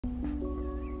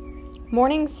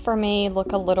Mornings for me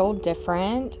look a little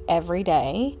different every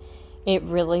day. It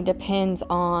really depends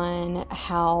on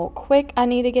how quick I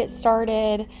need to get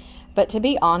started. But to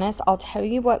be honest, I'll tell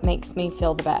you what makes me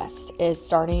feel the best is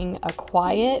starting a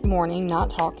quiet morning, not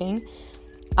talking.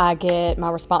 I get my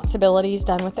responsibilities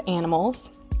done with the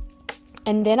animals.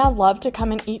 And then I love to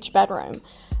come in each bedroom.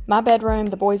 My bedroom,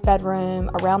 the boys'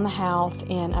 bedroom, around the house,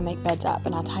 and I make beds up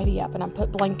and I tidy up and I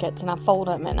put blankets and I fold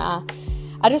them and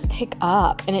I just pick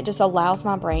up, and it just allows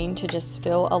my brain to just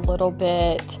feel a little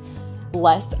bit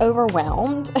less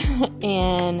overwhelmed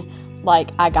and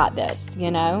like I got this, you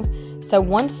know? So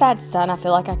once that's done, I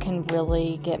feel like I can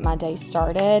really get my day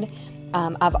started.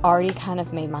 I've already kind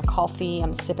of made my coffee.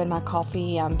 I'm sipping my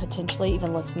coffee. I'm potentially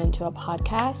even listening to a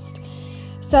podcast.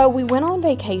 So we went on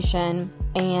vacation,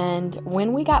 and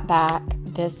when we got back,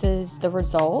 this is the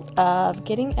result of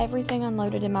getting everything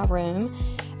unloaded in my room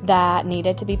that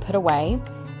needed to be put away.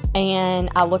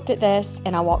 And I looked at this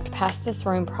and I walked past this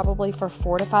room probably for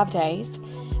 4 to 5 days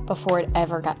before it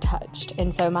ever got touched.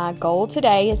 And so my goal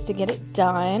today is to get it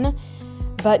done.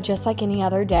 But just like any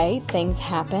other day, things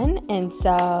happen. And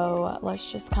so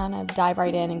let's just kind of dive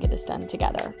right in and get this done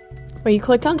together. Well, you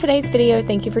clicked on today's video.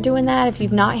 Thank you for doing that. If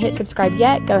you've not hit subscribe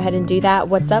yet, go ahead and do that.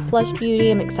 What's up, Lush Beauty?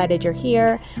 I'm excited you're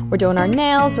here. We're doing our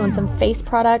nails, doing some face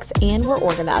products, and we're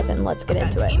organizing. Let's get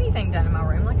into it. Anything done in my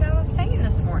room, like I was saying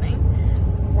this morning.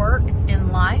 Work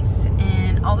and life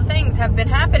and all the things have been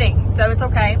happening, so it's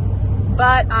okay.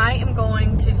 But I am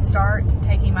going to start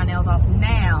taking my nails off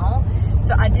now.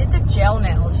 So I did the gel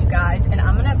nails, you guys, and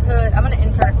I'm gonna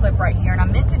insert a clip right here. And I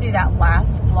meant to do that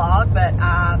last vlog, but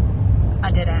I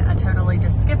didn't. I totally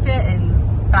just skipped it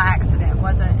and by accident. It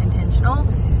wasn't intentional.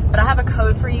 But I have a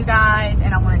code for you guys,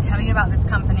 and I want to tell you about this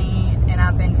company. And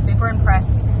I've been super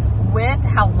impressed with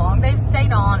how long they've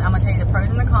stayed on. I'm gonna tell you the pros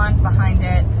and the cons behind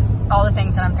it, all the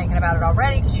things that I'm thinking about it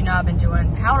already, because you know I've been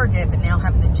doing powder dip, and now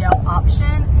having the gel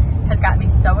option has got me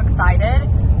so excited.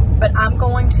 But I'm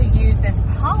going to use this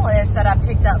polish that I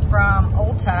picked up from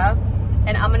Ulta,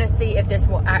 and I'm going to see if this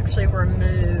will actually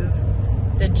remove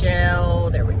the gel.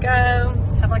 There we go.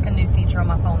 I have like a new feature on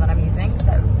my phone that I'm using,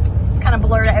 so it's kind of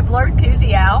blurred. It blurred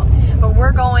Koozie out, but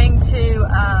we're going to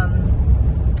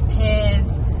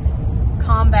his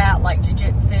combat like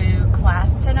jiu-jitsu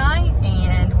class tonight,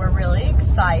 and we're really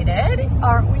excited,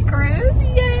 aren't we, Cruz?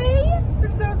 Yay!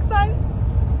 We're so excited.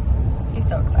 He's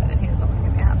so excited. He just wants to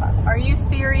give me a high five. Are you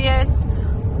serious?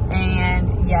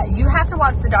 And yeah, you have to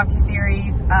watch the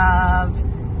docuseries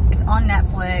it's on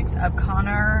Netflix, of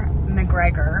Conor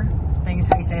McGregor, I think is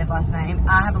how you say his last name.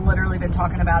 I have literally been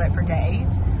talking about it for days.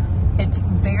 It's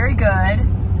very good.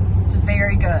 It's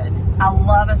very good. I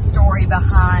love a story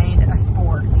behind a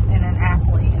sport and an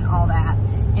athlete and all that.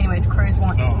 Anyways, Cruz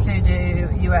wants to do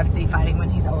UFC fighting when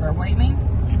he's older. What do you mean?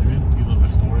 You love a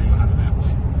story behind an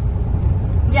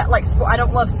athlete? Yeah, like I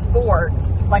don't love sports.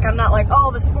 Like I'm not like,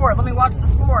 oh, the sport, let me watch the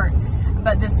sport.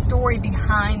 But the story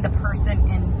behind the person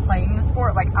in playing the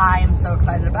sport, like I am so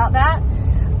excited about that.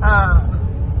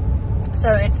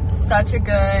 So it's such a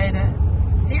good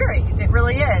series. It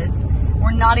really is.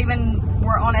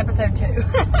 We're on episode 2,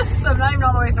 so I'm not even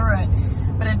all the way through it,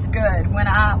 but it's good. When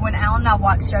Al and I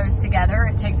watch shows together,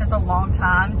 it takes us a long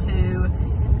time to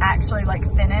actually like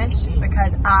finish,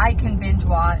 because I can binge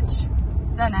watch. Is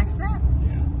that an accident?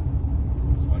 Yeah.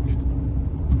 Looks like it.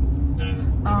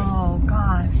 Oh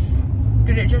gosh.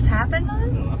 Did it just happen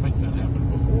then? No, I think that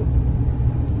happened before.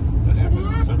 That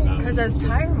happened sometimes. Because those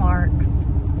tire marks,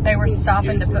 they were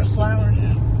stopping to put flowers.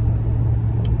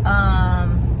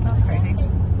 That's crazy.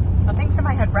 I think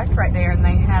somebody had wrecked right there, and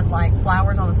they had like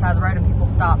flowers on the side of the road, and people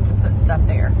stopped to put stuff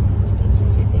there.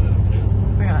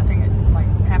 Yeah, I think it like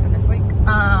happened this week.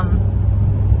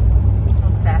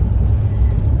 That's sad.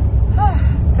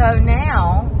 So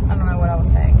now, I don't know what I was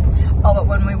saying. Oh, but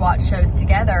when we watch shows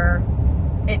together,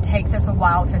 it takes us a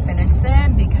while to finish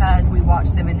them because we watch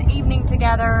them in the evening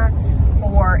together,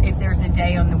 or if there's a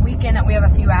day on the weekend that we have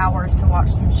a few hours to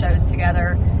watch some shows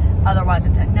together. Otherwise,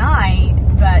 it's at night.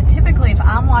 But typically, if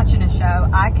I'm watching a show,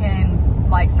 I can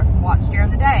like watch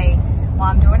during the day while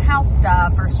I'm doing house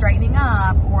stuff or straightening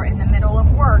up, or in the middle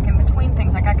of work, in between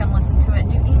things. Like I can listen to it,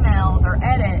 do emails, or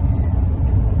edit.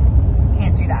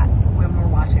 Can't do that when we're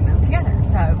watching them together.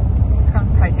 So it's going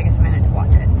to probably take us a minute to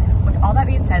watch it. With all that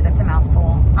being said, that's a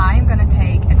mouthful. I am going to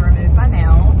take and remove my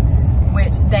nails,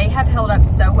 which they have held up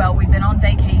so well. We've been on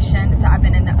vacation, so I've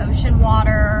been in the ocean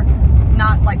water.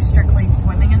 Not like strictly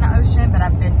swimming in the ocean, but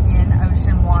I've been in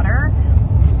ocean water,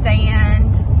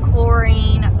 sand,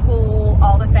 chlorine, pool,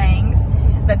 all the things.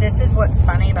 But this is what's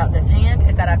funny about this hand,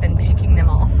 is that I've been picking them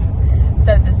off.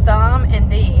 So the thumb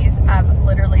and these I've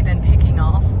literally been picking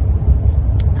off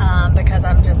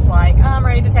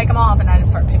need to take them off, and I just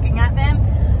start picking at them.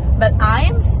 But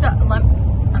I'm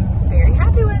very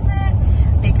happy with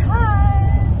it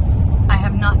because I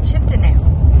have not chipped a nail.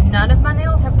 None of my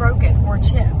nails have broken or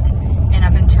chipped, and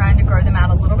I've been trying to grow them out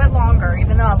a little bit longer,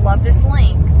 even though I love this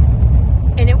length.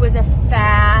 And it was a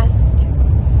fast,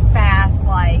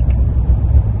 like,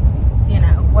 you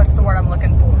know, what's the word I'm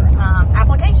looking for?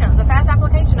 Application. It was a fast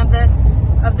application of the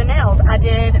nails. I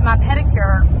did my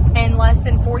pedicure in less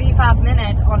than 45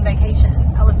 minutes on vacation.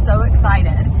 I was so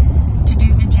excited to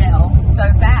do the gel so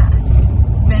fast.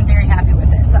 Been very happy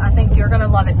with it. So I think you're going to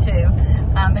love it too.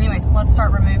 But anyways, let's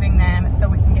start removing them so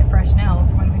we can get fresh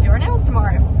nails when we do our nails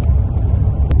tomorrow.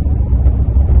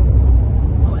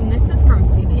 Oh, and this is from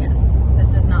CVS.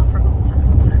 This is not from Ulta.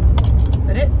 So,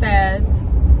 but it says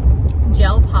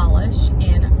gel polish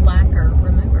and lacquer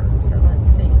remover. So let's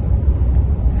see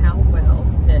how well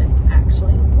this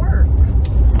actually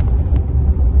works.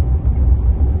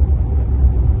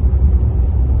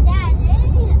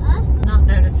 I'm not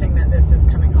noticing that this is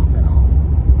coming off at all.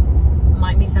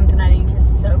 Might be something I need to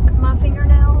soak my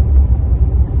fingernails,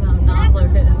 because I'm not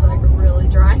looking. It's like really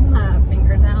drying my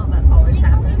fingers out. That always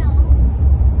happens.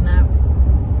 No.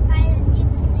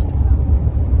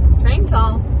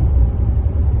 Chainsaw.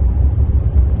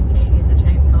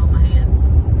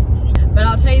 But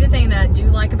I'll tell you the thing that I do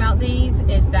like about these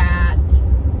is that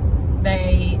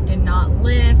they did not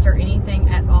lift or anything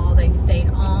at all. They stayed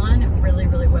on really,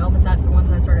 really well, besides the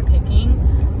ones I started picking.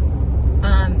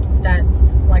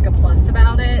 That's like a plus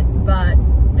about it. But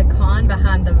the con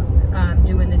behind the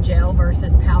doing the gel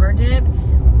versus powder dip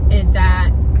is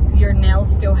that your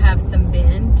nails still have some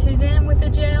bend to them with the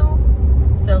gel.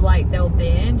 So like they'll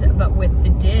bend, but with the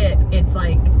dip, it's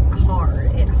like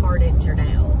hard. It hardens your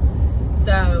nail.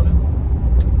 So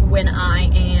when I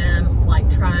am like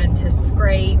trying to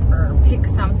scrape or pick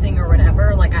something or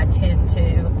whatever, like I tend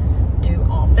to do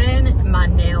often, my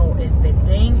nail is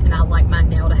bending, and I like my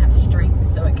nail to have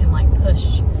strength so it can like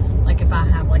push. Like if I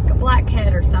have like a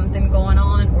blackhead or something going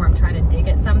on, or I'm trying to dig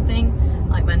at something,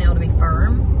 I like my nail to be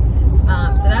firm.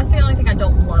 So that's the only thing I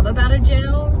don't love about a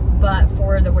gel, but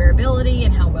for the wearability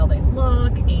and how well they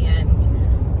look, and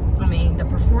I mean the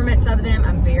performance of them,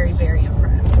 I'm very, very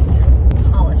impressed.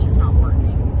 Polish is not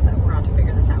working, so we're going to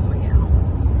figure this out when we get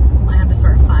home. I have to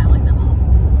start filing them off.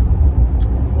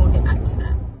 We'll get back to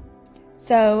that.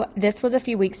 So this was a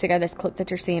few weeks ago, this clip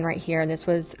that you're seeing right here. This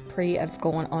was pre of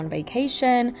going on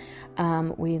vacation.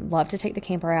 We love to take the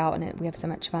camper out, and we have so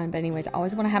much fun. But anyways, I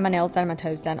always want to have my nails done, my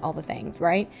toes done, all the things,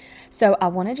 right? So I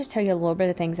want to just tell you a little bit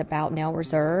of things about Nail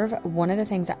Reserve. One of the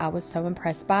things that I was so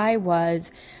impressed by was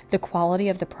the quality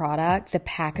of the product. The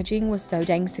packaging was so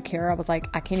dang secure. I was like,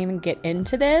 I can't even get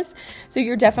into this. So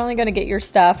you're definitely going to get your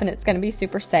stuff, and it's going to be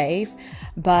super safe.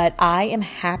 But I am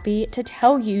happy to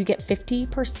tell you get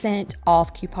 50%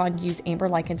 off coupon. Use Amber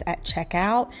Lykins at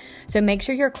checkout. So make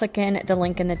sure you're clicking the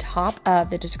link in the top of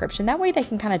the description. That way they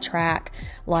can kind of track,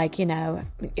 like, you know,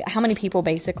 how many people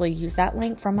basically use that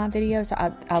link from my videos. So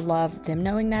I love them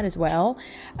knowing that as well.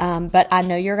 But I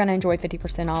know you're going to enjoy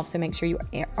 50% off. So make sure you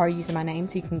are using my name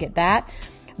so you can get that.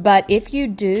 But if you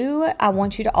do, I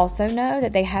want you to also know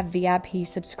that they have VIP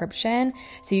subscription.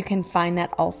 So you can find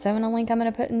that also in a link I'm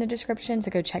going to put in the description. So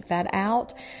go check that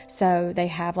out. So they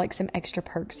have like some extra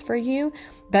perks for you.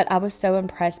 But I was so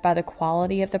impressed by the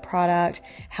quality of the product,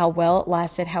 how well it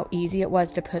lasted, how easy it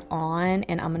was to put on.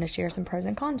 And I'm going to share some pros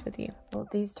and cons with you. Well,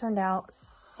 these turned out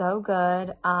so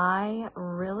good. I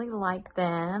really like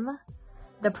them.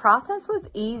 The process was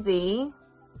easy.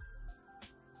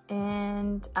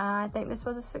 And I think this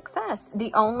was a success.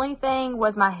 The only thing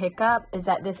was my hiccup is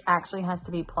that this actually has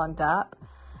to be plugged up.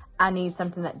 I need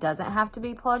something that doesn't have to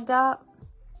be plugged up.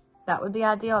 That would be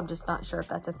ideal. I'm just not sure if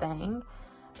that's a thing.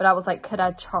 But I was like, could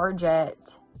I charge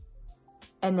it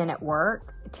and then it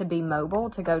work to be mobile,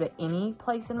 to go to any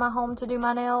place in my home to do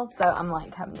my nails? So I'm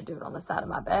like having to do it on the side of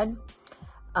my bed.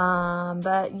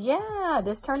 But yeah,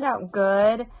 this turned out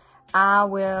good. I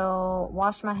will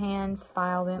wash my hands,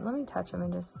 file them. Let me touch them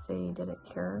and just see, did it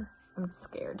cure? I'm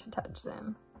scared to touch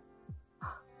them.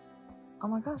 Oh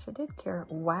my gosh, it did cure.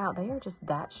 Wow, they are just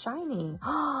that shiny.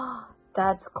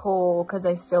 That's cool, because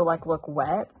they still like look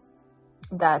wet.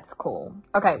 That's cool.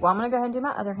 Okay, well, I'm going to go ahead and do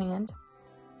my other hand.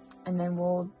 And then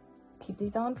we'll keep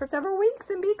these on for several weeks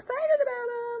and be excited about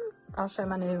them. I'll show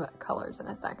my new colors in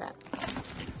a second.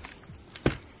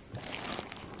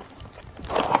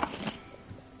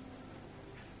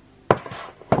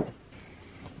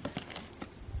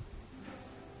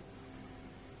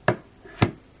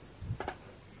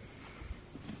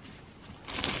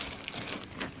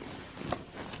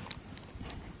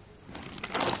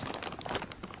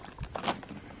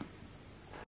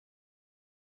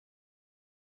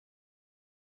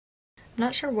 I'm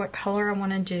not sure what color I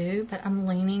want to do, but I'm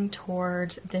leaning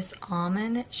towards this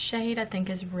almond shade. I think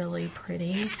is really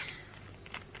pretty.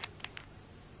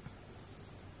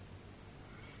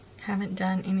 Haven't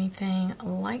done anything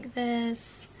like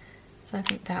this, so I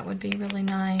think that would be really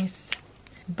nice.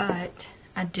 But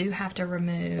I do have to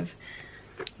remove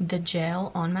the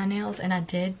gel on my nails, and I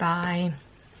did buy,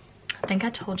 I think I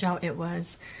told y'all it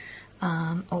was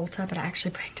Ulta, but I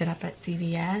actually picked it up at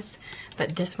CVS.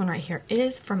 But this one right here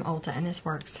is from Ulta, and this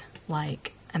works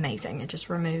like amazing. It just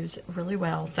removes really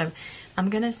well. So I'm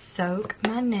gonna soak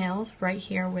my nails right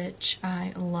here, which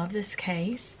I love this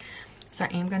case. So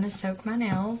I am gonna soak my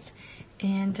nails,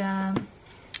 and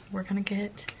we're gonna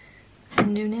get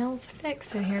new nails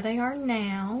fixed. So here they are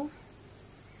now,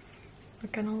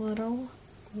 looking a little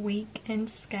weak and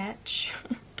sketch.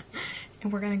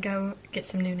 And we're gonna go get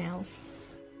some new nails.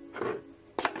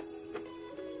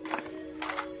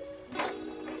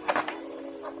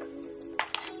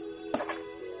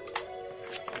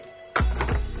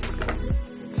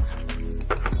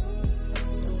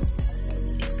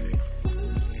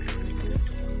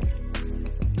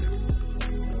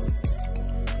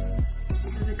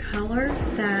 Colors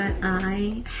that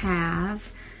I have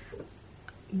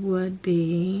would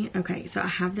be, okay, so I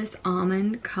have this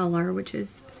almond color, which is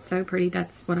so pretty.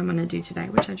 That's what I'm going to do today,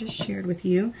 which I just shared with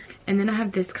you. And then I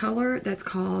have this color that's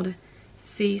called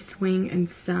Sea, Swing, and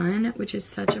Sun, which is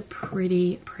such a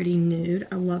pretty nude.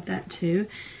 I love that too.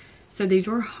 So these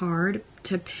were hard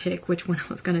to pick which one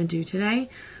I was going to do today.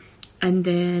 And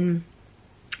then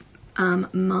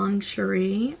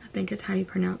Moncherie, I think is how you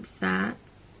pronounce that.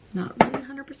 Not really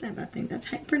 100%, but I think that's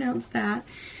how you pronounce that.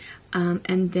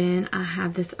 And then I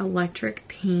have this electric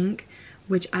pink,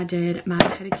 which I did my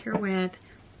pedicure with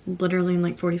literally in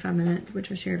like 45 minutes, which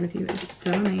I shared with you. It's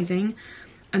so amazing.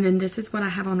 And then this is what I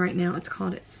have on right now. It's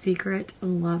called Secret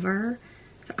Lover.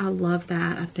 So I love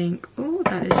that. I think, oh,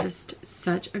 that is just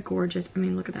such a gorgeous, I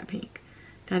mean, look at that pink.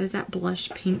 That is that blush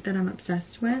pink that I'm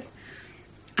obsessed with.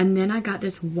 And then I got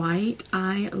this white.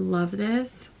 I love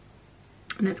this.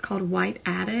 And it's called White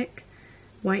Addict.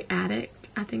 White Addict,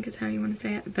 I think is how you want to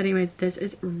say it. But anyways, this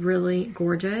is really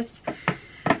gorgeous.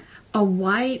 A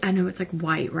white, I know it's like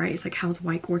white, right? It's like, how's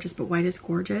white gorgeous? But white is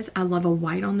gorgeous. I love a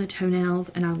white on the toenails,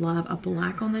 and I love a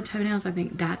black on the toenails. I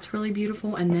think that's really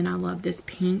beautiful. And then I love this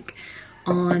pink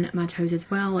on my toes as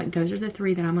well. Like, those are the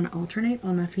three that I'm going to alternate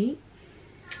on my feet.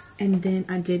 And then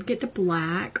I did get the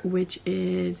black, which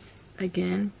is,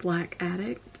 again, Black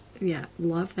Addict. Yeah,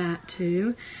 love that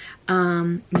too.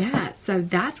 Yeah, so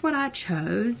that's what I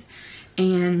chose,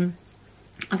 and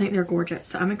I think they're gorgeous.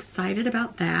 So I'm excited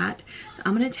about that. So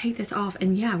I'm going to take this off,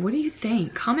 and yeah, what do you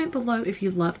think? Comment below if you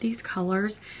love these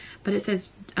colors. But it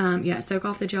says, yeah, soak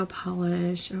off the gel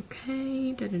polish.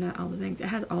 Okay, all the things. It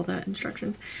has all the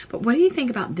instructions. But what do you think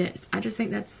about this? I just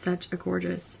think that's such a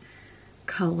gorgeous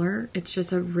color. It's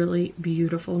just a really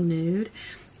beautiful nude.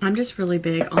 I'm just really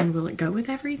big on, will it go with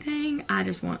everything? I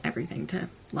just want everything to,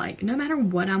 like, no matter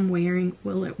what I'm wearing,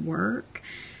 will it work?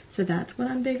 So that's what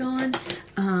I'm big on.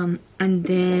 And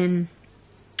then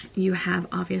you have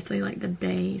obviously like the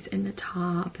base and the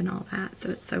top and all that.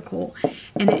 So it's so cool.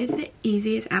 And it is the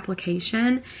easiest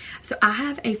application. So I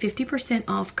have a 50%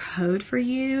 off code for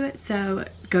you. So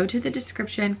go to the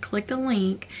description, click the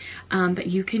link, but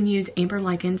you can use Amber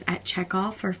Lykins at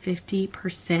checkoff for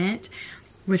 50%.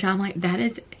 Which I'm like, that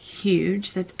is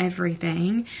huge. That's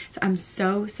everything. So I'm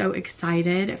so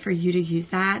excited for you to use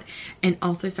that and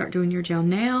also start doing your gel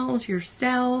nails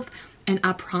yourself. And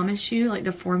I promise you, like,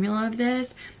 the formula of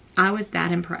this, I was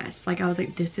that impressed. Like, I was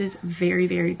like, this is very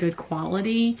good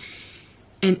quality.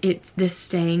 And the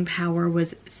staying power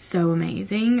was so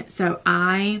amazing. So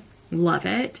I love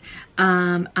it.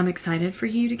 I'm excited for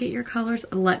you to get your colors.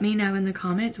 Let me know in the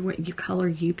comments what color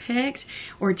you picked,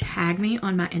 or tag me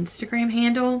on my Instagram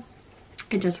handle.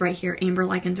 And just right here, Amber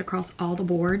Lykins, across all the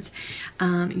boards,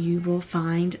 you will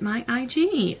find my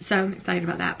IG. So I'm excited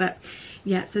about that. But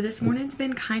yeah, so this morning's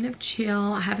been kind of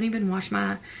chill. I haven't even washed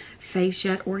my face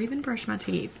yet or even brushed my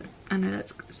teeth. I know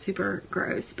that's super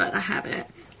gross, but I haven't.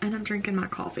 And I'm drinking my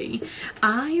coffee.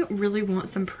 I really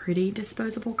want some pretty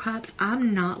disposable cups.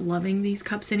 I'm not loving these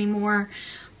cups anymore.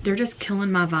 They're just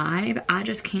killing my vibe. I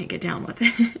just can't get down with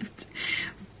it.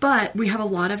 But we have a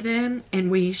lot of them,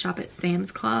 and we shop at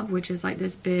Sam's Club, which is like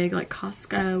this big, like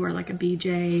Costco or like a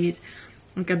BJ's,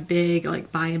 like a big,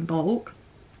 like buy in bulk.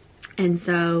 And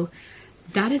so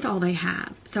that is all they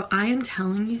have. So I am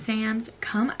telling you, Sam's,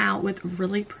 come out with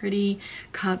really pretty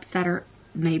cups that are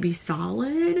maybe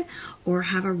solid or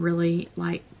have a really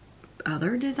like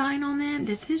other design on them.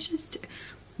 This is just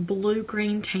blue,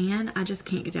 green, tan. I just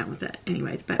can't get down with it.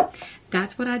 Anyways, but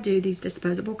that's what I do. These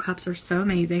disposable cups are so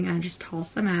amazing. I just toss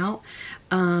them out.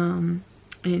 And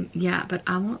yeah, but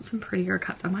I want some prettier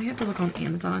cups. I might have to look on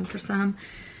Amazon for some.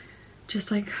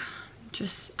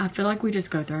 I feel like we just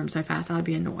go through them so fast. I'd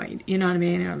be annoyed. You know what I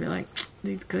mean? I'd be like,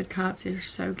 these good cups, they're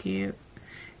so cute.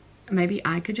 Maybe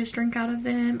I could just drink out of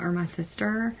them, or my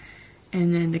sister,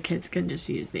 and then the kids can just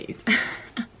use these.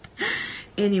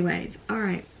 Anyways, all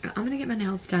right, I'm gonna get my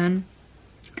nails done,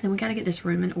 and then we gotta get this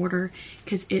room in order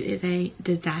because it is a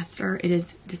disaster. It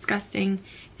is disgusting.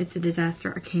 It's a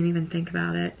disaster. I can't even think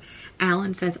about it.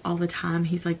 Alan says all the time,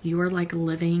 he's like, you are like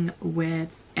living with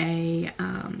a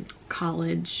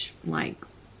college, like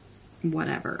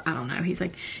whatever, I don't know. He's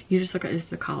like, you just look at this as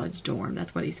the college dorm.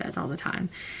 That's what he says all the time.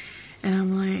 And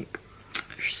I'm like,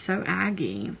 so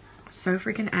aggy, so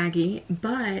freaking aggy.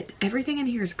 But everything in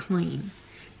here is clean.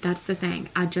 That's the thing.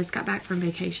 I just got back from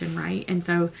vacation, right? And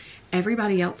so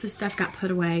everybody else's stuff got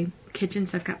put away. Kitchen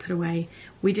stuff got put away.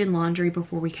 We did laundry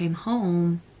before we came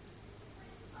home,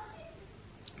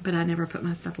 but I never put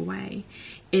my stuff away.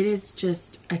 It is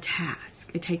just a task.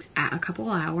 It takes a couple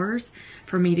hours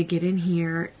for me to get in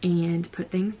here and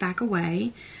put things back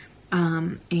away.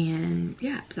 And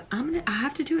yeah, so I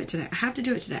have to do it today. I have to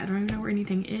do it today. I don't even know where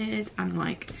anything is. I'm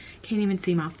like, can't even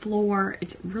see my floor.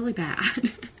 It's really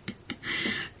bad.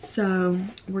 So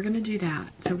we're gonna do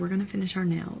that. So we're gonna finish our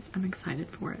nails. I'm excited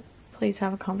for it. Please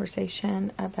have a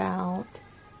conversation about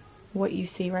what you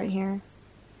see right here.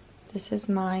 This is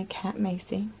my cat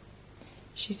Macy.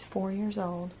 She's 4 years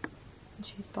old and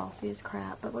she's bossy as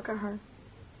crap, but look at her.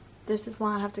 This is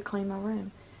why I have to clean my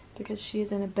room, because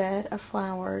she's in a bed of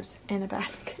flowers in a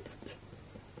basket.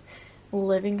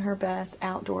 Living her best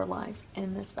outdoor life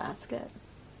in this basket.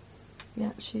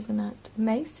 Yeah, she's a nut.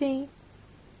 Macy.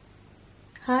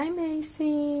 Hi,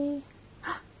 Macy.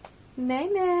 May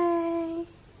May.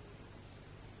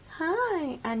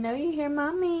 Hi. I know you hear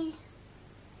Mommy.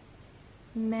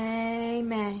 May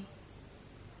May.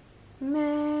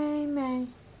 May May.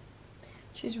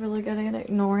 She's really good at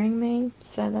ignoring me,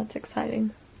 so that's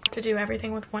exciting. To do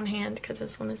everything with one hand because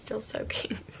this one is still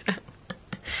soaking. So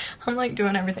I'm like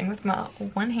doing everything with my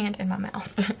one hand in my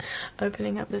mouth,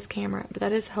 opening up this camera. But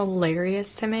that is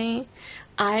hilarious to me.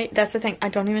 That's the thing. I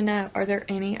don't even know. Are there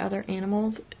any other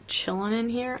animals chilling in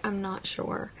here? I'm not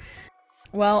sure.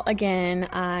 Well, again,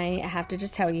 I have to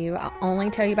just tell you, I'll only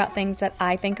tell you about things that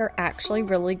I think are actually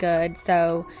really good.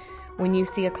 So when you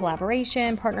see a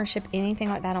collaboration, partnership, anything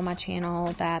like that on my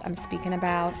channel that I'm speaking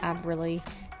about, I've really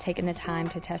taken the time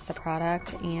to test the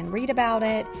product and read about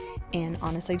it and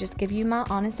honestly just give you my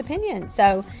honest opinion.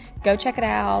 So go check it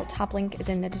out. Top link is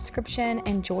in the description.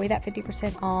 Enjoy that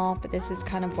 50% off. But this is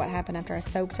kind of what happened after I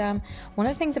soaked them. One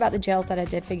of the things about the gels that I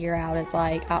did figure out is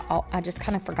like I just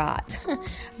kind of forgot.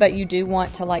 But you do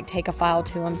want to like take a file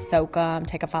to them, soak them,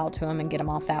 take a file to them and get them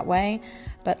off that way.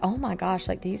 But oh my gosh,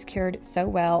 like these cured so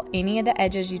well. Any of the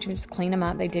edges, you can just clean them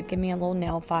up. They did give me a little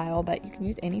nail file, but you can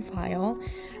use any file.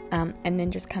 And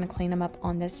then just kind of clean them up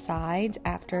on the sides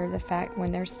after the fact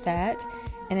when they're set.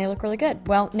 And they look really good.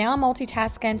 Well, now I'm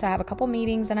multitasking, so I have a couple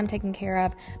meetings that I'm taking care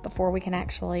of before we can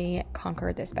actually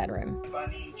conquer this bedroom. If I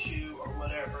need to or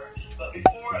whatever. But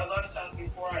before, a lot of times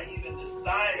before I even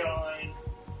decide on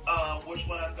which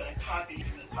one I'm going to copy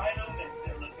from the title, and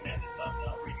they're looking at the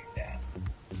thumbnail, reading that.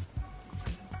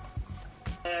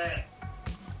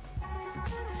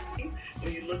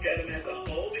 When you look at them as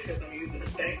a whole, because I'm using the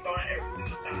same font every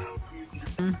single time, I'm using the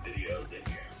same videos in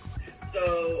here.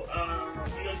 So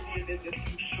you'll see this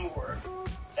is sure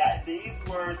that these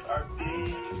words are big.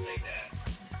 Like that.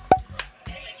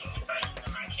 And then you can start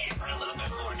using my camera a little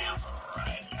bit more now for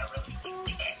variety. I really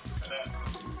appreciate that.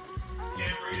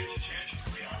 Camera is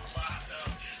interchangeably on the lot though.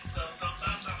 So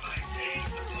sometimes I might take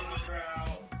the color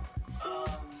out, a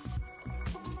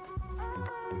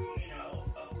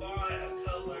font, a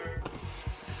color.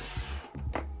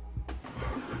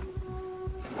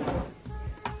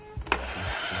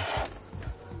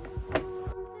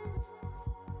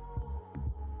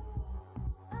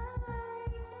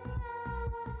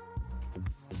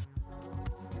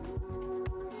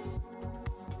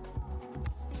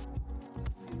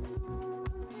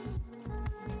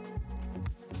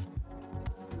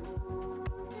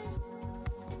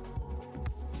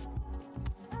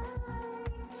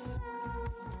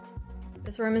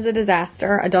 This room is a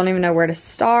disaster. I don't even know where to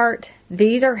start.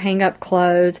 These are hang-up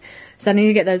clothes, so I need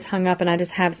to get those hung up, and I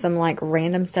just have some like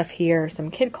random stuff here.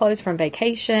 Some kid clothes from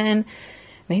vacation.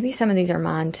 Maybe some of these are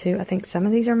mine too. I think some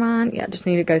of these are mine. Yeah, just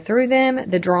need to go through them.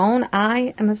 The drone,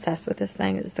 I am obsessed with this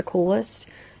thing. It's the coolest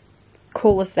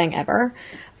thing ever.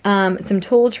 some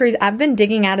toiletries. I've been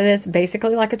digging out of this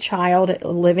basically like a child,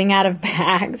 living out of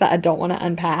bags that I don't want to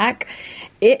unpack.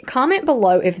 Comment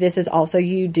below if this is also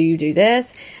you. Do you do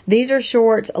this? These are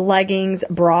shorts, leggings,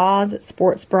 bras,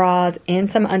 sports bras, and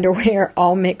some underwear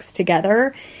all mixed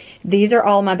together. These are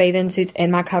all my bathing suits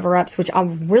and my cover-ups, which I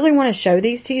really want to show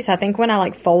these to you. So I think when I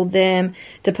like fold them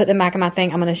to put them back in my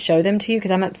thing, I'm going to show them to you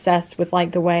because I'm obsessed with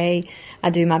like the way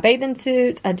I do my bathing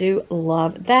suits. I do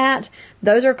love that.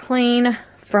 Those are clean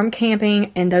from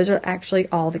camping, and those are actually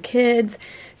all the kids.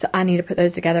 So I need to put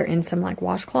those together in some like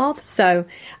washcloth. So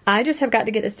I just have got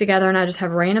to get this together, and I just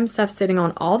have random stuff sitting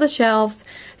on all the shelves.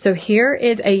 So here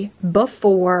is a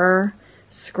before.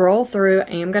 Scroll through.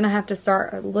 I am going to have to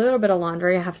start a little bit of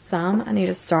laundry. I have some I need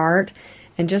to start,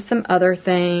 and just some other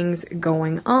things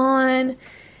going on.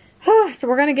 So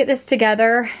we're going to get this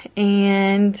together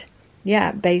and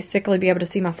yeah, basically be able to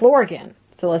see my floor again.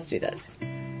 So let's do this.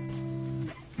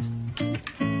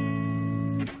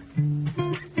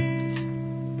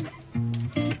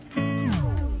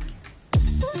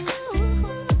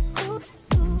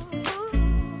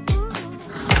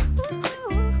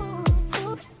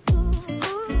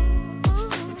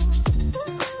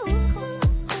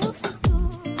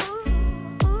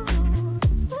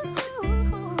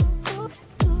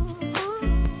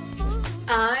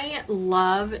 I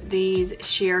love these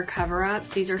sheer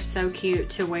cover-ups. These are so cute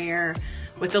to wear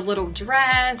with a little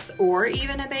dress or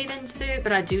even a bathing suit,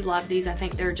 but I do love these. I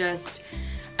think they're just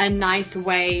a nice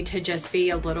way to just be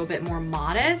a little bit more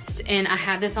modest. And I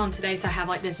have this on today, so I have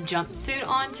like this jumpsuit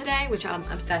on today, which I'm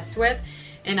obsessed with,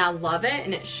 and I love it,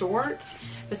 and it's short,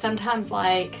 but sometimes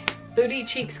like booty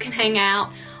cheeks can hang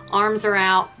out, arms are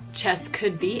out, chest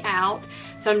could be out.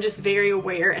 So I'm just very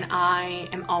aware, and I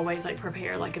am always like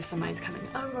prepared, like if somebody's coming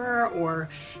over or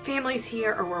family's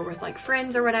here or we're with like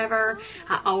friends or whatever.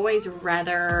 I always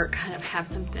rather kind of have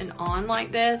something on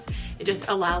like this. It just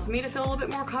allows me to feel a little bit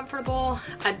more comfortable.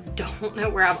 I don't know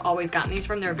where I've always gotten these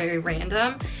from. They're very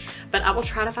random, but I will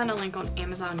try to find a link on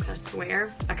Amazon because I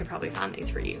swear I could probably find these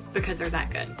for you because they're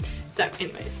that good. So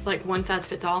anyways, like one size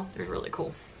fits all. They're really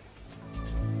cool.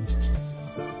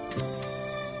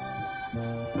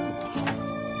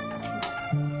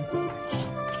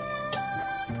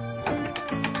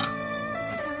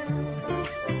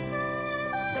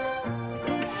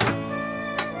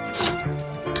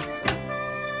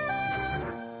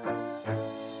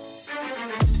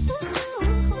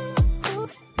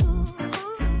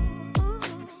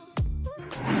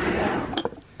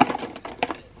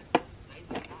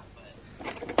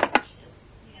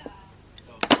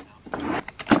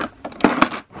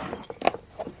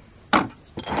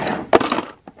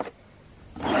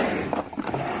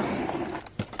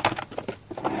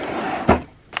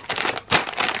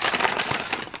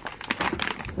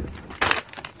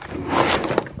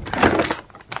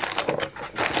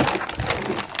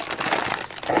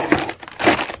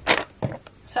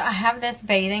 So I have this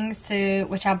bathing suit,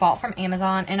 which I bought from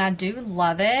Amazon, and I do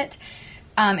love it.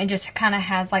 It just kind of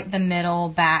has like the middle,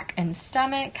 back, and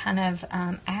stomach kind of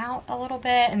out a little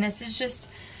bit. And this is just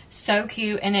so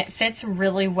cute, and it fits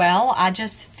really well. I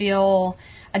just feel,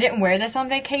 I didn't wear this on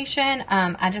vacation.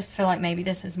 I just feel like maybe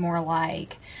this is more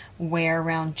like wear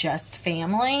around just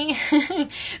family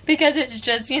because it's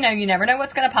just, you know, you never know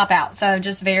what's going to pop out. So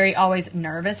just very always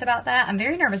nervous about that. I'm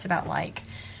very nervous about like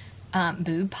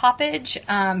boob poppage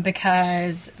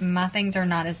because my things are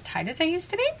not as tight as they used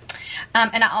to be.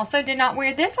 And I also did not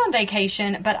wear this on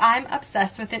vacation, but I'm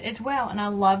obsessed with it as well. And I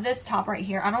love this top right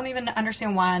here. I don't even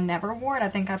understand why I never wore it. I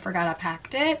think I forgot I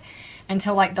packed it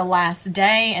until like the last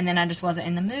day, and then I just wasn't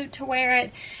in the mood to wear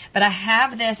it. But I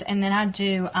have this, and then I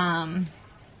do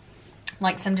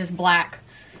like some just black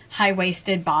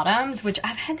high-waisted bottoms, which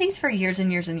I've had these for years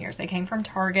and years and years. They came from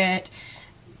Target.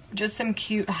 Just some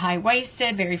cute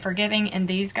high-waisted, very forgiving, and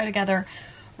these go together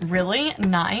really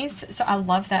nice. So I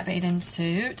love that bathing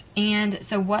suit. And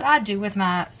so what I do with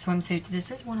my swimsuits,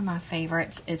 this is one of my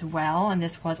favorites as well, and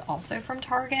this was also from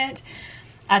Target.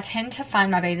 I tend to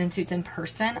find my bathing suits in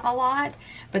person a lot,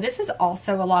 but this is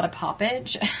also a lot of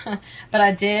poppage. But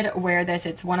I did wear this.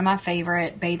 It's one of my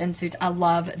favorite bathing suits. I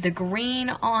love the green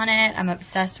on it. I'm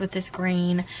obsessed with this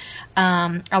green.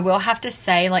 I will have to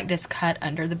say, like, this cut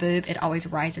under the boob, it always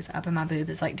rises up, and my boob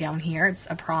is like down here. It's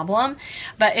a problem.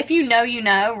 But if you know, you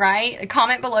know, right?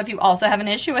 Comment below if you also have an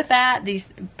issue with that. These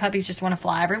puppies just want to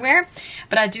fly everywhere.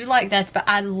 But I do like this, but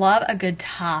I love a good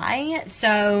tie.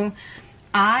 So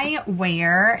I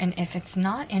wear, and if it's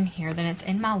not in here, then it's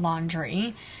in my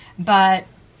laundry, but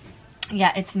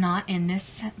Yeah, it's not in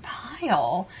this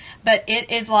pile, but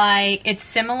it is like, it's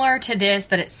similar to this,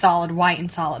 but it's solid white and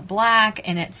solid black,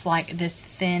 and it's like this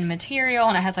thin material,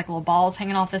 and it has like little balls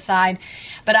hanging off the side.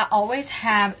 But I always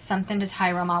have something to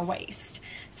tie around my waist.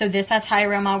 So this I tie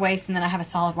around my waist, and then I have a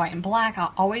solid white and black. I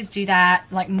always do that,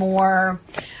 like more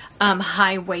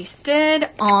high-waisted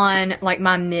on like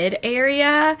my mid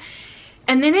area.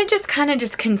 And then it just kind of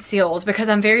just conceals, because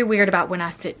I'm very weird about when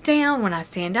I sit down, when I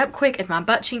stand up quick, is my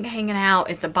butt cheek hanging out?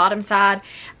 Is the bottom side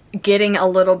getting a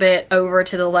little bit over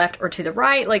to the left or to the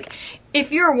right? Like,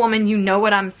 if you're a woman, you know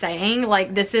what I'm saying.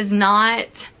 Like, this is not,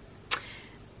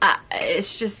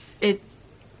 it's just,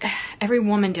 every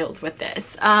woman deals with this.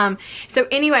 So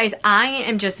anyways, I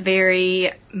am just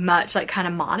very much like kind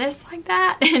of modest like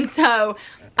that. And so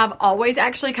I've always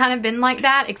actually kind of been like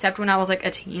that, except when I was like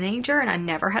a teenager and I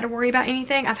never had to worry about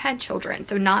anything. I've had children,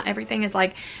 so not everything is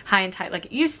like high and tight like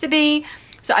it used to be.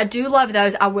 So I do love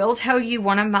those. I will tell you,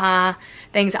 one of my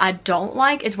things I don't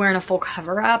like is wearing a full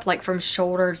cover up, like from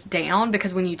shoulders down,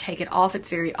 because when you take it off, it's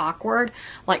very awkward,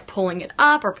 like pulling it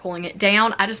up or pulling it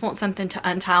down. I just want something to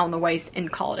untie on the waist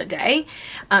and call it a day.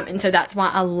 And so that's why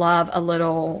I love a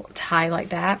little tie like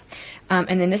that.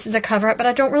 And then this is a cover up, but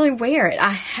I don't really wear it.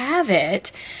 I have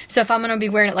it, so if I'm going to be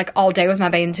wearing it like all day with my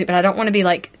bathing suit, but I don't want to be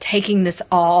like taking this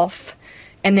off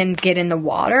and then get in the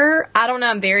water. I don't know.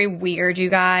 I'm very weird, you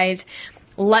guys.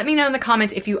 Let me know in the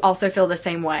comments if you also feel the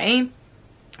same way,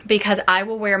 because I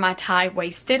will wear my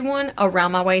tie-waisted one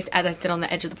around my waist as I sit on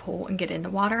the edge of the pool and get in the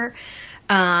water.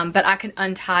 But I can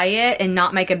untie it and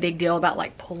not make a big deal about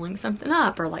like pulling something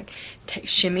up or like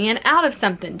shimmying out of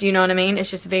something. Do you know what I mean? It's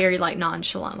just very like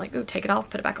nonchalant, like, oh, take it off,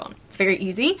 put it back on. It's very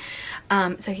easy.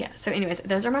 So yeah, so anyways,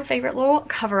 those are my favorite little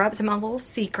cover-ups and my little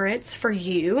secrets for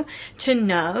you to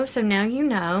know. So now you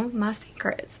know my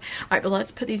secrets. All right, but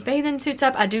let's put these bathing suits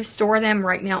up. I do store them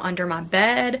right now under my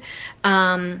bed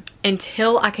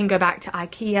until I can go back to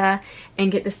IKEA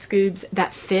and get the scoobs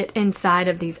that fit inside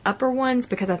of these upper ones,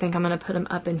 because I think I'm going to put them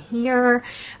up in here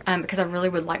because I really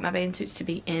would like my bathing suits to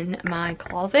be in my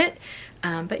closet.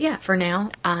 But yeah, for now,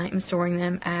 I'm storing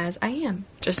them as I am,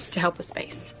 just to help with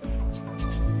space.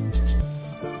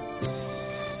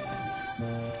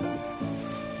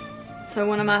 So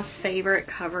one of my favorite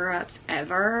cover-ups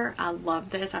ever. I love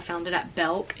this. I found it at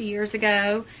Belk years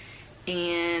ago.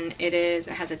 And it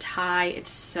has a tie.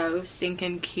 It's so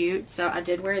stinking cute. So I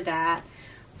did wear that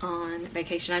on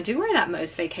vacation. I do wear that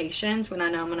most vacations when I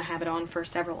know I'm going to have it on for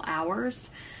several hours.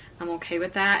 I'm okay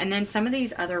with that. And then some of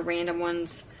these other random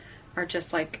ones are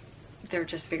just like, they're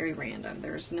just very random.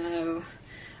 There's no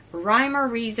rhyme or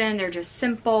reason. They're just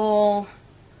simple,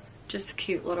 just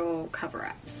cute little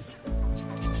cover-ups.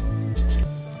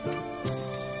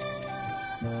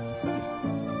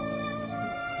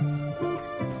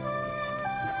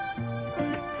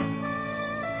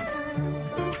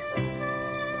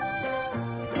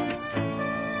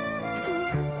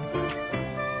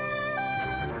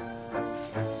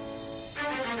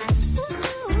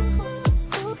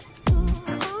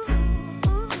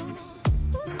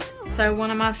 So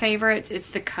one of my favorites is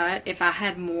the cut. If I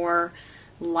had more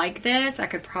like this, I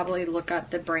could probably look up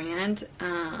the brand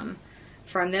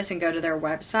from this and go to their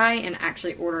website and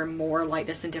actually order more like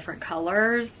this in different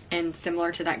colors and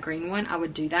similar to that green one. I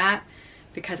would do that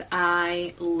because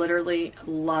I literally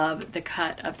love the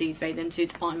cut of these bathing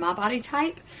suits on my body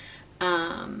type.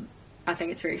 I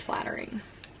think it's very flattering.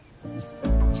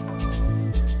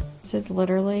 This is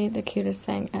literally the cutest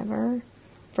thing ever.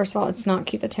 First of all, it's not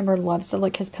cute that Timber loves to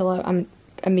lick his pillow.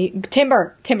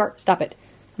 Timber, stop it.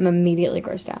 I'm immediately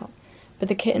grossed out. But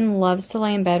the kitten loves to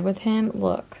lay in bed with him.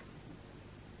 Look.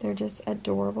 They're just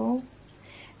adorable.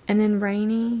 And then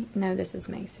Rainy, no, this is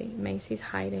Macy. Macy's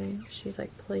hiding. She's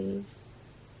like, please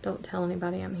don't tell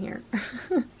anybody I'm here.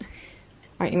 Alright,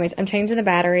 anyways, I'm changing the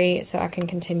battery so I can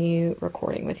continue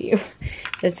recording with you.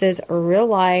 This is real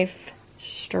life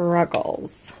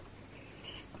struggles.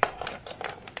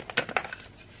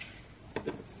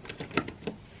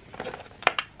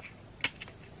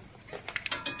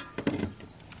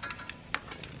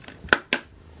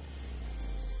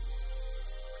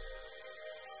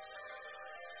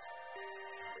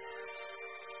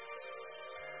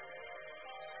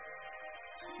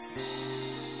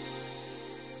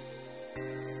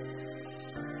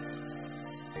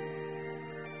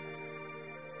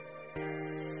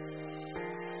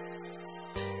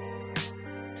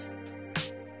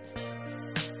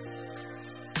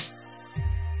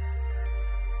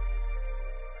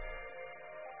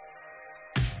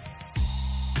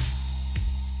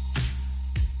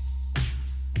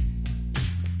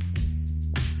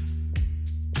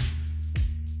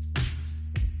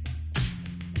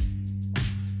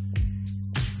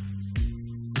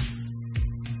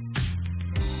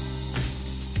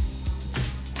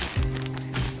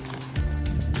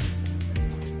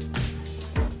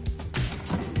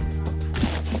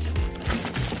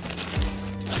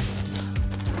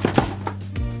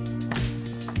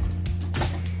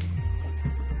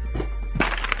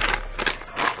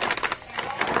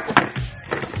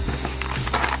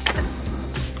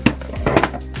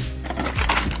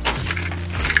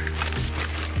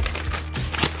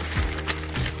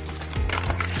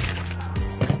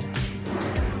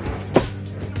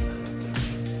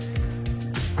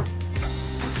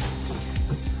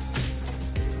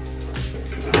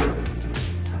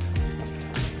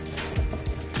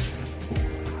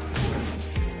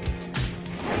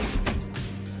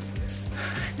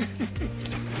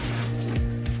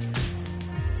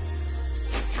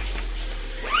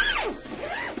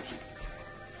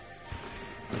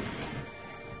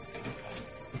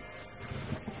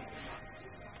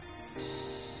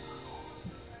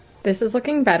 This is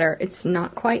looking better. It's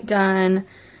not quite done,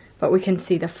 but we can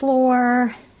see the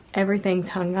floor. Everything's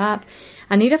hung up.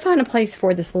 I need to find a place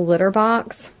for this litter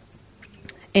box,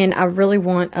 and I really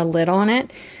want a lid on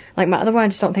it. Like my other one, I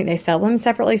just don't think they sell them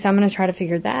separately, so I'm going to try to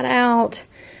figure that out.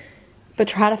 But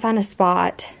try to find a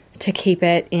spot to keep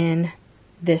it in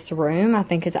this room, I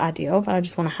think is ideal, but I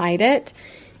just want to hide it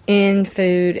in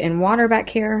food and water back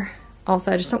here.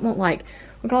 Also, I just don't want, like,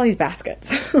 look at all these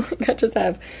baskets. Like, I just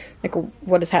have, like,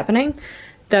 what is happening?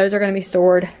 Those are going to be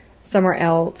stored somewhere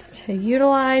else to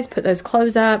utilize. Put those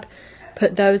clothes up,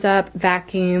 put those up,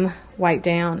 vacuum, wipe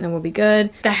down, and we'll be good.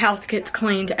 The house gets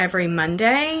cleaned every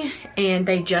Monday, and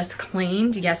they just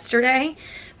cleaned yesterday,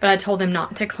 but I told them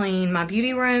not to clean my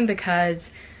beauty room because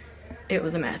it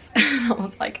was a mess. I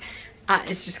was like,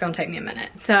 it's just going to take me a minute.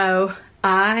 So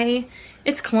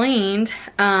it's cleaned,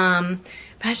 but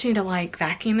I just need to like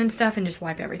vacuum and stuff and just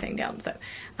wipe everything down. So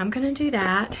I'm gonna do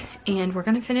that, and we're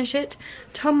gonna finish it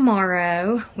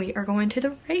tomorrow. We are going to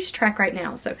the racetrack right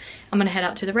now. So I'm gonna head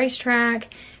out to the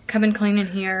racetrack, come and clean in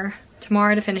here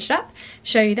tomorrow to finish it up,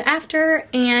 show you the after,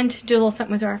 and do a little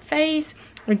something with our face.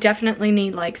 We definitely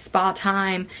need like spa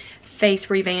time, face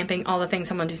revamping, all the things.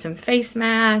 I'm gonna do some face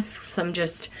masks, some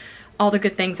just all the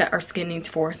good things that our skin needs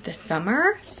for this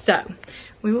summer. So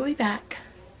we will be back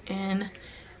in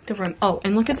the room. Oh,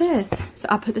 and look at this. So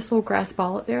I put this little grass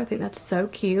ball up there. I think that's so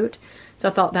cute. So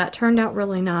I thought that turned out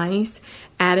really nice.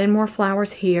 Added more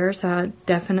flowers here. So I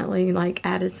definitely like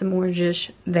added some more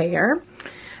zhuzh there.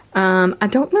 I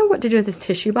don't know what to do with this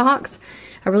tissue box.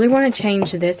 I really want to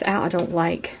change this out. I don't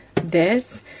like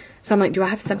this. So I'm like, do I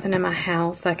have something in my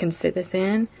house that I can sit this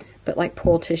in, but like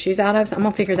pull tissues out of? So I'm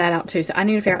going to figure that out too. So I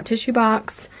need to figure out tissue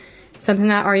box, something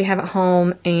that I already have at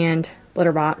home, and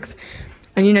litter box.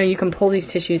 And you know, you can pull these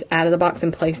tissues out of the box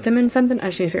and place them in something. I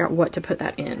just need to figure out what to put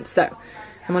that in. So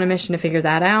I'm on a mission to figure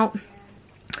that out.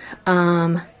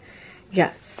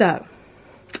 Yeah, so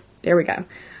there we go.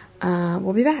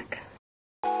 We'll be back.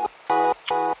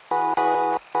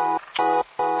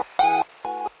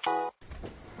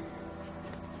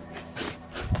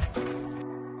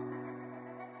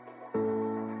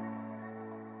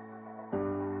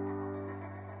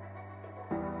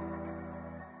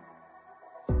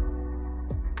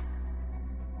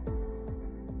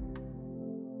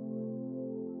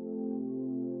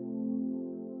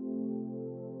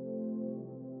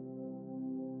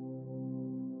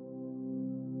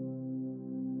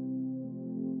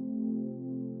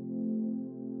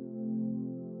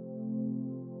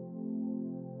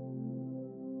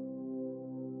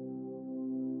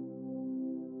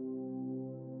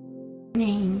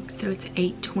 So it's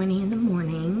 8:20 in the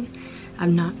morning. I've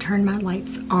not turned my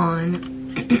lights on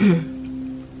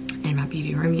in my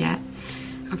beauty room yet.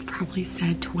 I've probably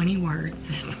said 20 words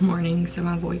this morning, so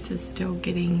my voice is still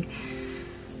getting,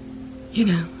 you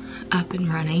know, up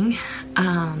and running.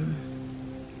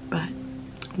 But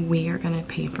we are gonna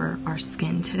paper our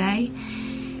skin today.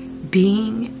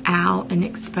 Being out and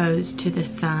exposed to the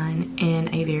sun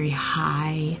in a very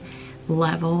high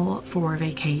level for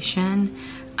vacation.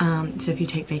 So if you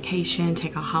take vacation,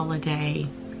 take a holiday,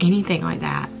 anything like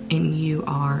that, and you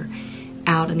are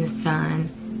out in the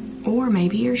sun, or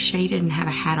maybe you're shaded and have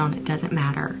a hat on, it doesn't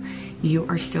matter. You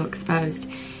are still exposed.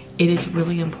 It is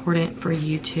really important for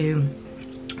you to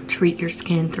treat your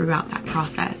skin throughout that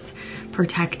process.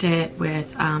 Protect it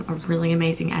with a really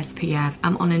amazing SPF.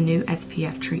 I'm on a new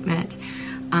SPF treatment,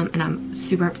 and I'm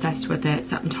super obsessed with it.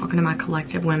 So I'm talking to my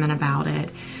collective women about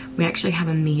it. We actually have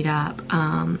a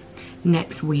meetup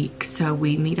next week. So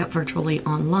we meet up virtually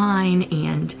online,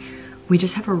 and we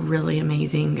just have a really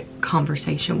amazing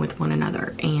conversation with one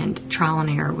another and trial and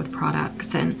error with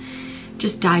products and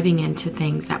just diving into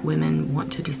things that women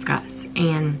want to discuss.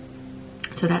 And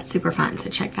so that's super fun. So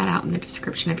check that out in the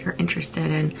description if you're interested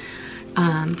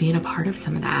in being a part of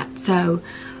some of that. So,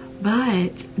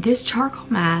 but this charcoal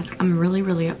mask I'm really,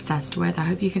 really obsessed with. I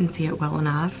hope you can see it well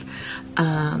enough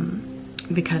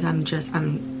because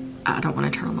I don't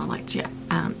want to turn on my lights yet.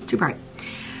 It's too bright.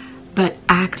 But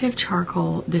active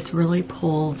charcoal, this really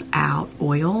pulls out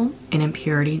oil and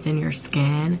impurities in your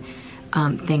skin,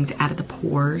 things out of the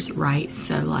pores, right?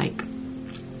 So like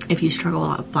if you struggle a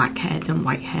lot with blackheads and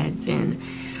whiteheads and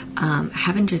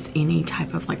having just any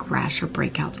type of like rash or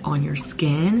breakouts on your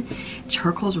skin,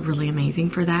 charcoal's really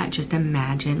amazing for that. Just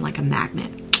imagine like a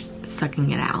magnet sucking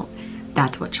it out.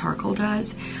 That's what charcoal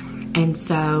does. And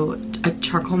so a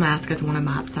charcoal mask is one of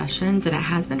my obsessions, and it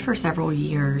has been for several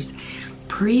years.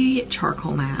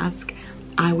 Pre-charcoal mask,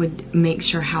 I would make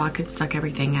sure how I could suck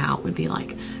everything out would be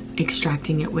like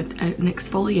extracting it with an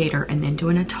exfoliator and then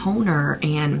doing a toner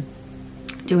and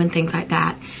doing things like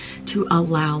that to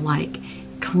allow like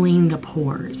clean the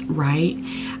pores, right?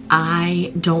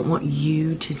 I don't want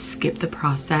you to skip the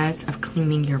process of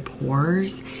cleaning your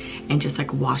pores and just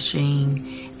like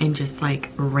washing and just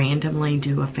like randomly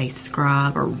do a face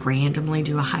scrub or randomly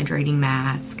do a hydrating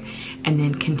mask and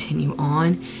then continue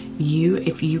on.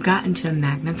 If you got into a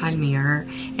magnified mirror,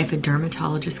 if a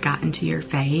dermatologist got into your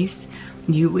face,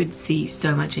 you would see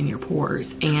so much in your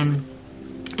pores. And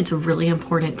it's really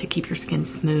important to keep your skin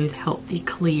smooth, healthy,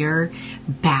 clear,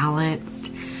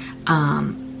 balanced,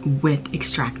 with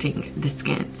extracting the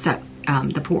skin, so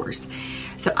the pores.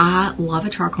 So I love a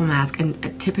charcoal mask, and I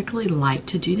typically like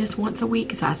to do this once a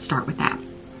week, so I start with that.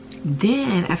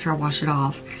 Then after I wash it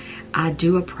off, I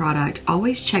do a product.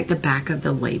 Always check the back of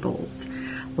the labels.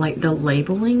 Like the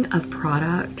labeling of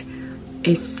product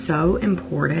is so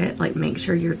important. Like make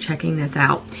sure you're checking this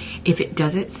out. If it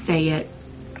doesn't say it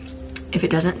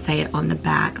on the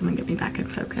back, I'm gonna get me back in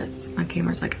focus. My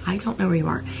camera's like, I don't know where you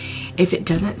are. If it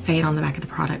doesn't say it on the back of the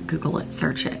product, Google it,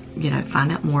 search it, you know,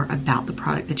 find out more about the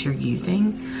product that you're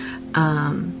using,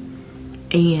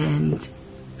 and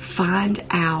find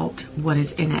out what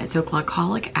is in it. So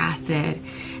glycolic acid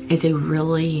is a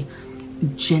really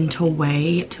gentle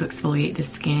way to exfoliate the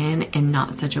skin and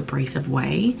not such abrasive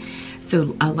way.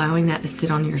 So allowing that to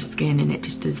sit on your skin and it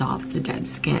just dissolves the dead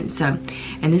skin. So,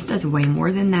 and this does way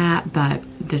more than that, but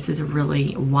this is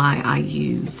really why I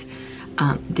use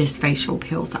this facial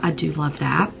peel. So I do love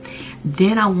that.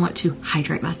 Then I want to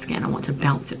hydrate my skin. I want to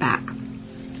bounce it back.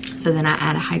 So then I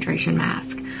add a hydration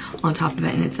mask on top of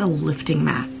it, and it's a lifting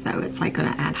mask though. It's like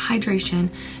gonna add hydration,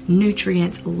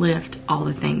 nutrients, lift, all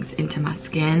the things into my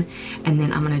skin. And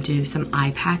then I'm gonna do some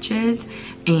eye patches,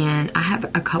 and I have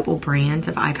a couple brands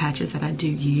of eye patches that I do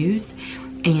use.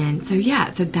 And so yeah,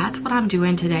 so that's what I'm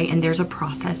doing today, and there's a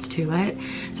process to it.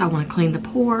 So I want to clean the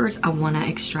pores, I want to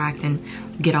extract and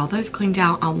get all those cleaned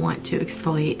out, I want to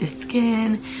exfoliate the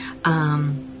skin,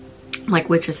 like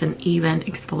with just an even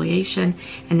exfoliation,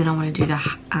 and then I want to do the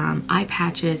eye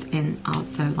patches and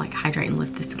also like hydrate and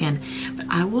lift the skin. But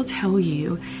I will tell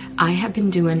you, I have been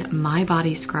doing my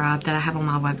body scrub that I have on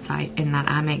my website and that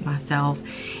I make myself.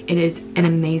 It is an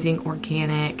amazing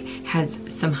organic, has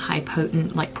some high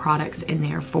potent like products in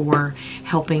there for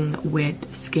helping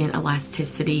with skin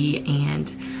elasticity and,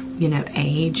 you know,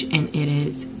 age, and it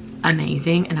is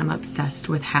amazing, and I'm obsessed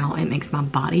with how it makes my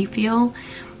body feel.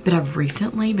 But I've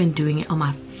recently been doing it on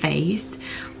my face,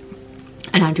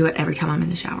 and I do it every time I'm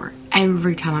in the shower.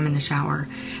 Every time I'm in the shower,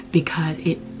 because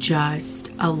it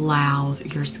just allows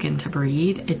your skin to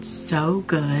breathe. It's so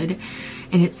good,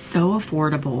 and it's so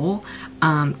affordable.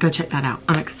 Go check that out.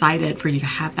 I'm excited for you to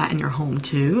have that in your home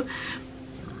too,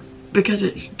 because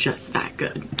it's just that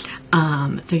good.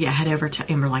 So yeah, head over to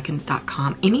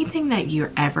amberlykins.com. Anything that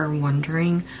you're ever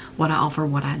wondering what I offer,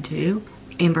 what I do,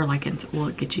 Amber Lykins will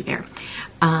get you there,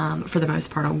 for the most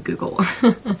part on Google.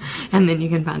 And then you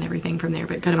can find everything from there,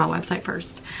 but go to my website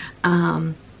first.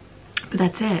 But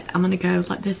that's it. I'm gonna go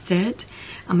let this sit.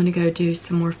 I'm gonna go do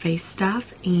some more face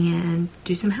stuff and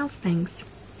do some house things,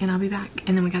 and I'll be back.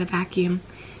 And then we gotta vacuum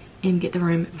and get the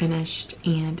room finished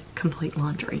and complete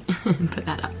laundry and put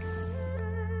that up.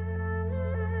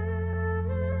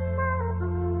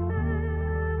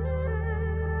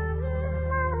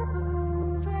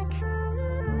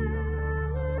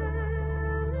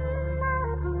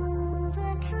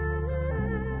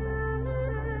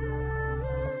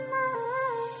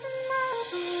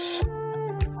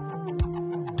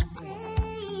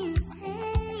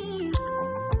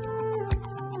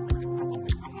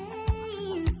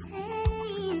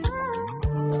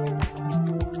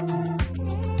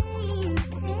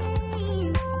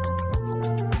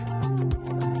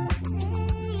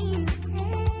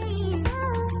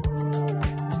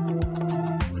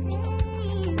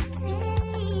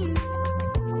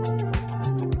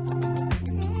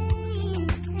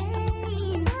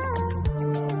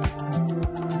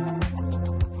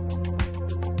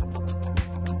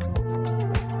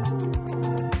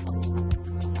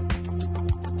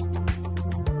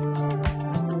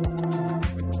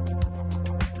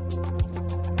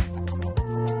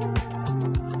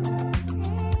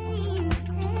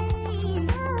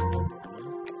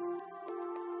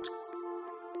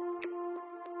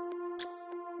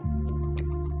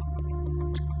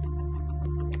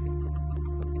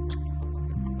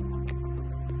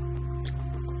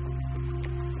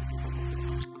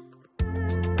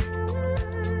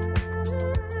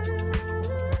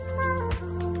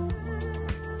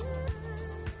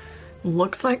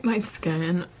 Looks like my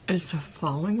skin is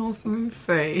falling off my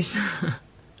face.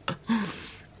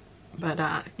 But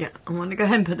yeah, I want to go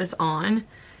ahead and put this on,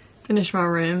 finish my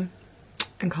room,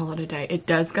 and call it a day. It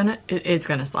is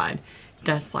gonna slide. It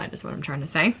does slide is what I'm trying to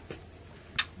say.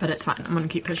 But it's fine. I'm gonna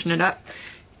keep pushing it up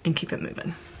and keep it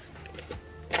moving.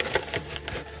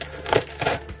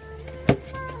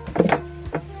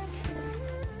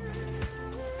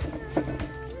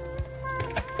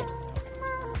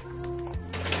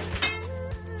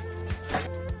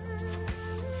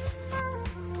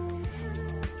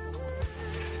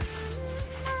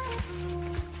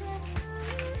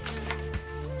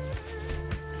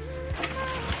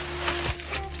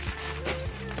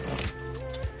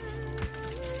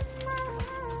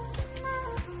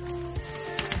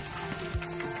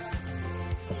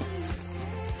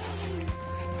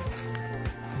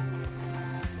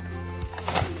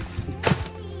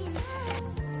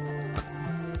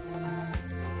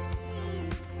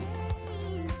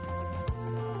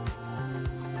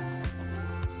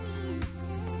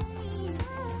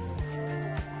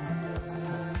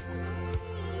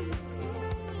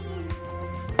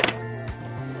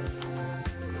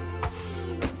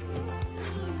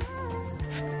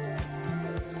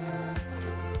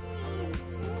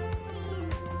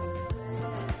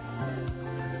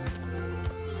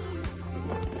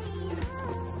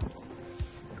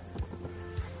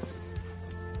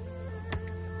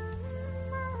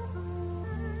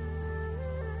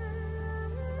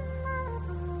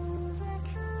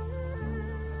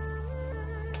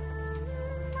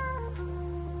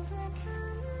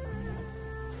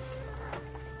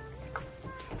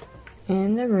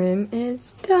 And the room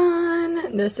is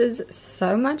done. This is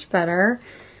so much better.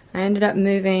 I ended up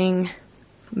moving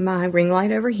my ring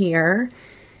light over here.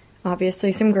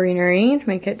 Obviously some greenery to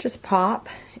make it just pop.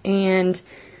 And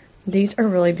these are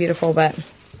really beautiful, but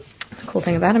the cool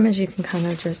thing about them is you can kind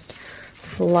of just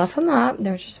fluff them up.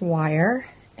 They're just wire.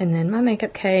 And then my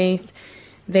makeup case.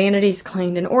 Vanity's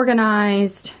cleaned and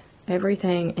organized.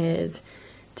 Everything is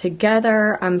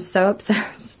together. I'm so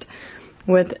obsessed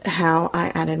with how I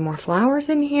added more flowers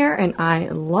in here, and I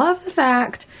love the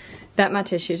fact that my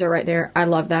tissues are right there. I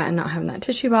love that, and not having that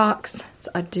tissue box. So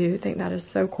I do think that is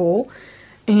so cool.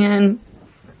 And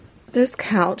this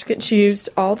couch gets used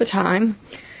all the time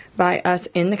by us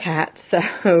and the cat,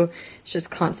 so it's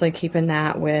just constantly keeping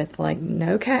that with like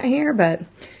no cat hair, but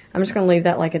I'm just gonna leave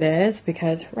that like it is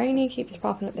because Rainy keeps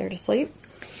popping up there to sleep.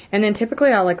 And then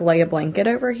typically I'll like lay a blanket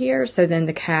over here, so then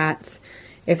the cats,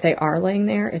 if they are laying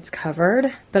there, it's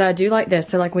covered. But I do like this.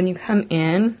 So like when you come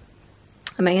in,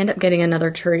 I may end up getting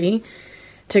another tree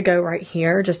to go right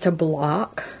here just to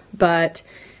block. But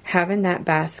having that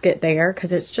basket there,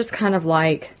 because it's just kind of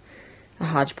like a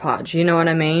hodgepodge, you know what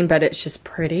I mean? But it's just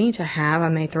pretty to have. I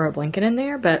may throw a blanket in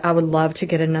there, but I would love to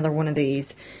get another one of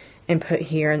these and put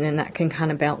here, and then that can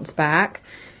kind of bounce back.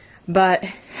 But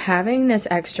having this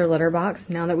extra litter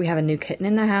box, now that we have a new kitten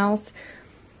in the house,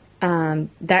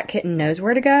 that kitten knows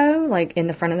where to go, like in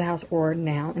the front of the house or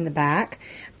now in the back.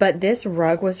 But this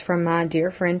rug was from my dear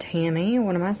friend Tammy,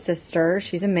 one of my sisters.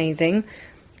 She's amazing.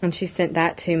 And she sent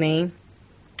that to me.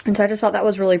 And so I just thought that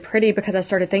was really pretty because I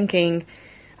started thinking,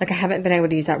 like, I haven't been able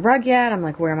to use that rug yet. I'm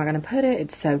like, where am I going to put it?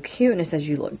 It's so cute. And it says,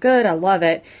 you look good. I love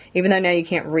it. Even though now you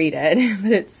can't read it,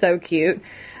 but it's so cute.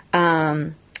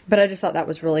 But I just thought that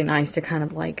was really nice to kind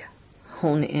of like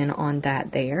hone in on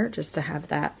that there, just to have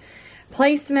that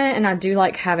placement. And I do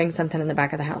like having something in the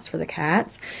back of the house for the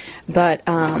cats. But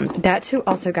that too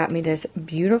also got me this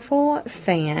beautiful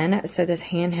fan. So this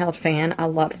handheld fan, I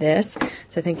love this.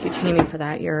 So thank you, Tammy, for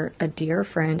that. You're a dear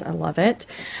friend. I love it.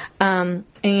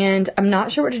 And I'm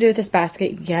not sure what to do with this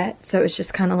basket yet. So it's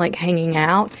just kind of like hanging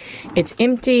out. It's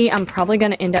empty. I'm probably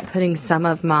going to end up putting some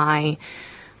of my,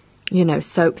 you know,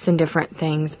 soaps and different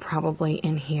things probably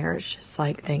in here. It's just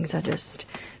like things I just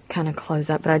kind of close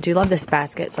up. But I do love this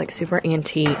basket. It's like super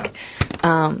antique,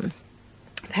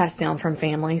 passed down from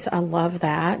family, so I love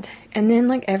that. And then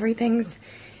like everything's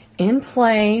in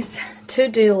place.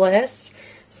 To-do list: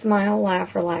 smile,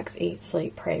 laugh, relax, eat,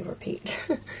 sleep, pray, repeat.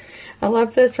 I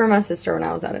love this for my sister when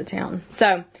I was out of town.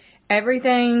 So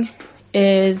everything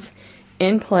is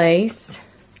in place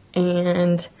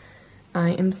and I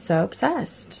am so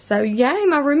obsessed. So yay,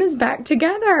 my room is back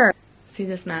together. See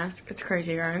this mask? It's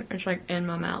crazy, right? It's like in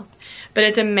my mouth. But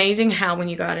it's amazing how when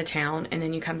you go out of town and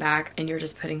then you come back and you're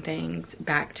just putting things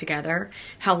back together,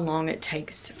 how long it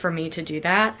takes for me to do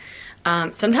that.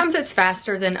 Sometimes it's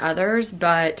faster than others,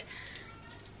 but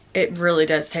it really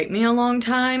does take me a long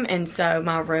time, and so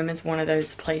my room is one of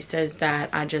those places that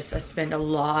I spend a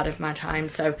lot of my time.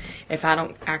 So if I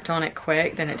don't act on it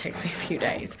quick, then it takes me a few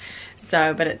days.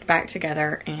 So, but it's back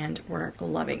together and we're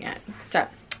loving it. So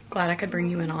glad I could bring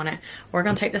you in on it. We're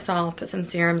gonna take this off, put some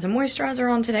serums and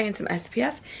moisturizer on today and some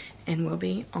SPF, and we'll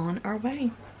be on our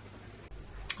way.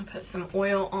 I put some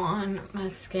oil on my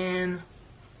skin,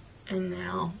 and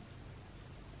now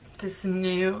this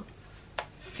new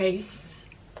face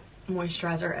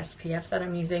moisturizer SPF that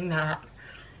I'm using, that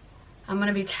I'm going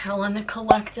to be telling the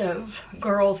collective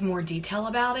girls more detail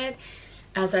about it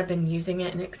as I've been using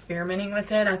it and experimenting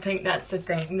with it. I think that's the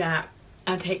thing that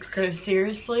I take so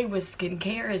seriously with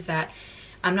skincare, is that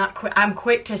I'm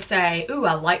quick to say, ooh,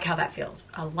 I like how that feels,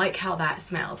 I like how that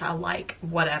smells, I like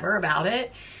whatever about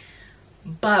it.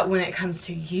 But when it comes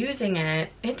to using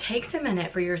it, it takes a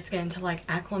minute for your skin to like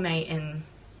acclimate and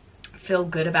feel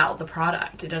good about the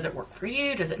product. Does it work for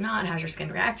you? Does it not? How's your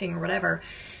skin reacting or whatever?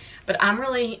 But I'm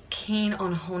really keen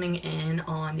on honing in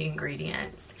on the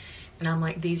ingredients. And I'm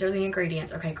like, these are the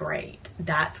ingredients. Okay, great.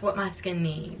 That's what my skin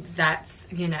needs. That's,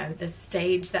 you know, the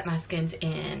stage that my skin's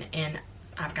in. And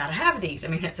I've got to have these. I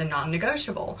mean, it's a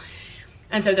non-negotiable.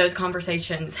 And so those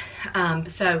conversations.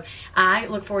 So I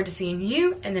look forward to seeing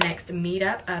you in the next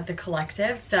meetup of the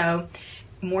collective. So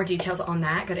more details on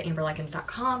that, go to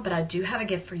amberlykins.com. But I do have a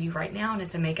gift for you right now, and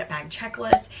it's a makeup bag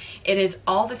checklist. It is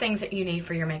all the things that you need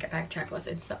for your makeup bag checklist.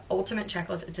 It's the ultimate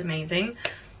checklist. It's amazing.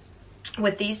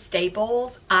 With these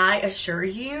staples, I assure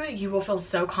you, you will feel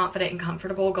so confident and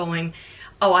comfortable going,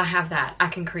 oh, I have that. I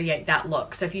can create that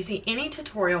look. So if you see any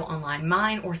tutorial online,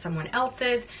 mine or someone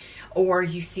else's, or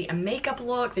you see a makeup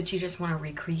look that you just want to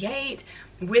recreate,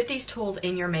 with these tools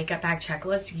in your makeup bag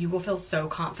checklist, you will feel so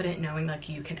confident knowing like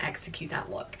you can execute that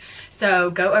look.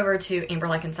 So go over to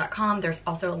amberlykins.com. There's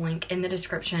also a link in the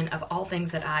description of all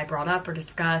things that I brought up or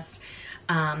discussed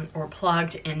or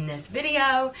plugged in this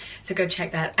video. So go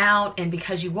check that out. And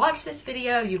because you watch this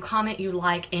video, you comment, you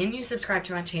like, and you subscribe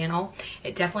to my channel,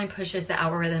 it definitely pushes the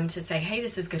algorithm to say, hey,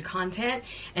 this is good content,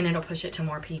 and it'll push it to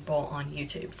more people on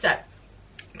YouTube. So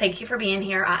thank you for being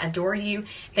here. I adore you.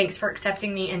 Thanks for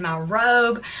accepting me in my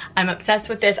robe. I'm obsessed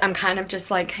with this. I'm kind of just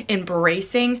like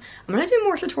embracing. I'm going to do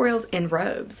more tutorials in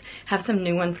robes. Have some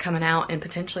new ones coming out and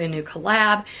potentially a new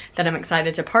collab that I'm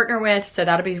excited to partner with. So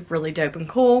that'll be really dope and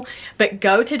cool. But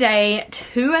go today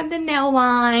to the nail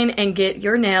line and get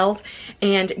your nails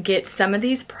and get some of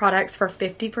these products for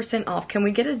 50% off. Can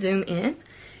we get a zoom in?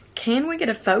 Can we get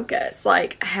a focus?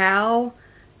 Like how...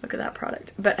 Look at that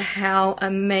product. But how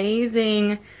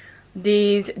amazing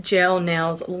these gel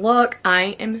nails look.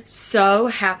 I am so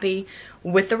happy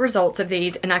with the results of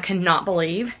these, and I cannot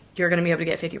believe you're going to be able to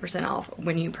get 50% off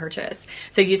when you purchase.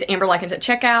 So use Amber Lykins at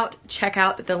checkout. Check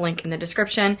out the link in the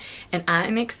description, and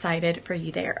I'm excited for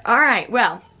you there. All right,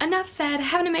 well, enough said.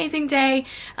 Have an amazing day.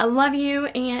 I love you,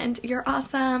 and you're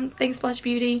awesome. Thanks, Blush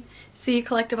Beauty. See you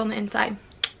collective on the inside.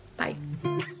 Bye.